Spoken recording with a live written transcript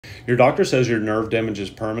Your doctor says your nerve damage is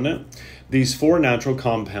permanent. These four natural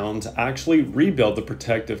compounds actually rebuild the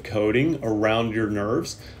protective coating around your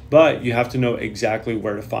nerves, but you have to know exactly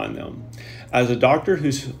where to find them. As a doctor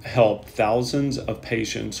who's helped thousands of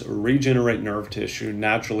patients regenerate nerve tissue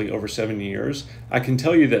naturally over 7 years, I can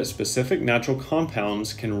tell you that specific natural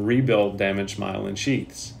compounds can rebuild damaged myelin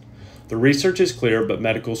sheaths. The research is clear, but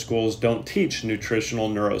medical schools don't teach nutritional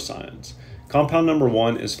neuroscience. Compound number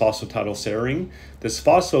 1 is phosphatidylserine. This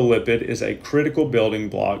phospholipid is a critical building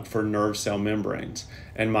block for nerve cell membranes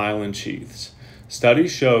and myelin sheaths.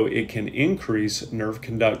 Studies show it can increase nerve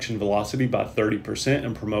conduction velocity by 30%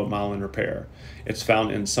 and promote myelin repair. It's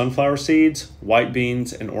found in sunflower seeds, white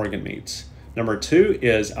beans, and organ meats. Number 2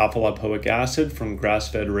 is Alpha-Lipoic Acid from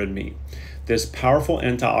grass-fed red meat. This powerful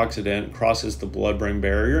antioxidant crosses the blood-brain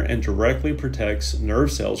barrier and directly protects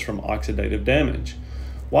nerve cells from oxidative damage,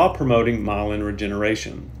 while promoting myelin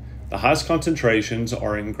regeneration. The highest concentrations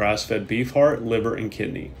are in grass-fed beef heart, liver, and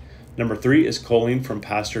kidney. Number 3 is choline from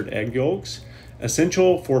pastured egg yolks,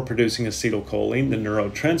 essential for producing acetylcholine, the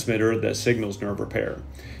neurotransmitter that signals nerve repair.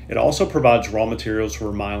 It also provides raw materials for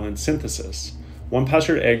myelin synthesis. One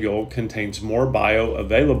pastured egg yolk contains more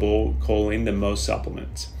bioavailable choline than most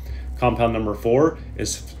supplements. Compound number 4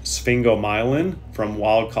 is sphingomyelin from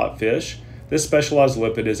wild-caught fish. This specialized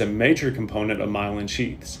lipid is a major component of myelin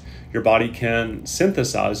sheaths. Your body can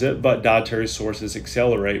synthesize it, but dietary sources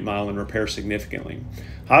accelerate myelin repair significantly.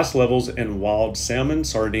 Highest levels in wild salmon,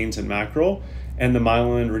 sardines, and mackerel, and the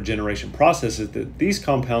myelin regeneration process is that these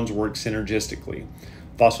compounds work synergistically.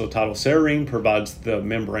 Phosphatidylserine provides the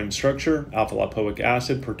membrane structure, alpha-lipoic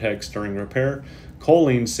acid protects during repair,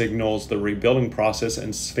 choline signals the rebuilding process,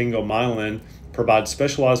 and sphingomyelin provides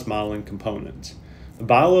specialized myelin components. The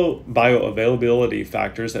bioavailability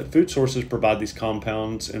factors that food sources provide these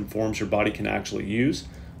compounds informs your body can actually use,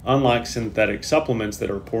 unlike synthetic supplements that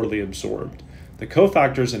are poorly absorbed. The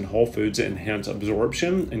cofactors in whole foods enhance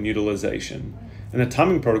absorption and utilization. And the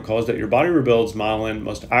timing protocol is that your body rebuilds myelin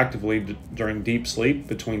most actively during deep sleep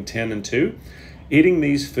between 10 and 2. Eating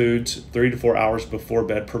these foods 3 to 4 hours before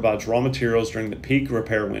bed provides raw materials during the peak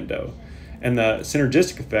repair window. And the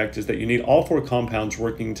synergistic effect is that you need all four compounds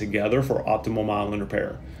working together for optimal myelin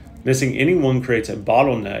repair. Missing any one creates a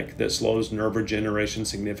bottleneck that slows nerve regeneration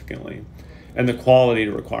significantly. And the quality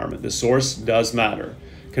requirement, the source does matter.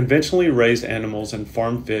 Conventionally raised animals and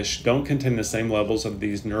farm fish don't contain the same levels of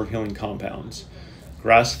these nerve healing compounds.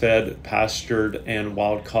 Grass-fed, pastured, and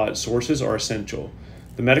wild-caught sources are essential.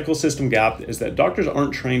 The medical system gap is that doctors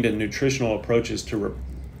aren't trained in nutritional approaches to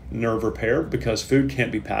nerve repair because food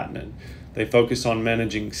can't be patented. They focus on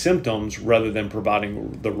managing symptoms rather than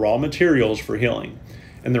providing the raw materials for healing.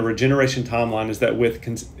 And the regeneration timeline is that with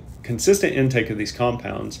consistent intake of these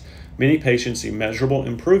compounds, many patients see measurable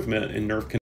improvement in nerve condition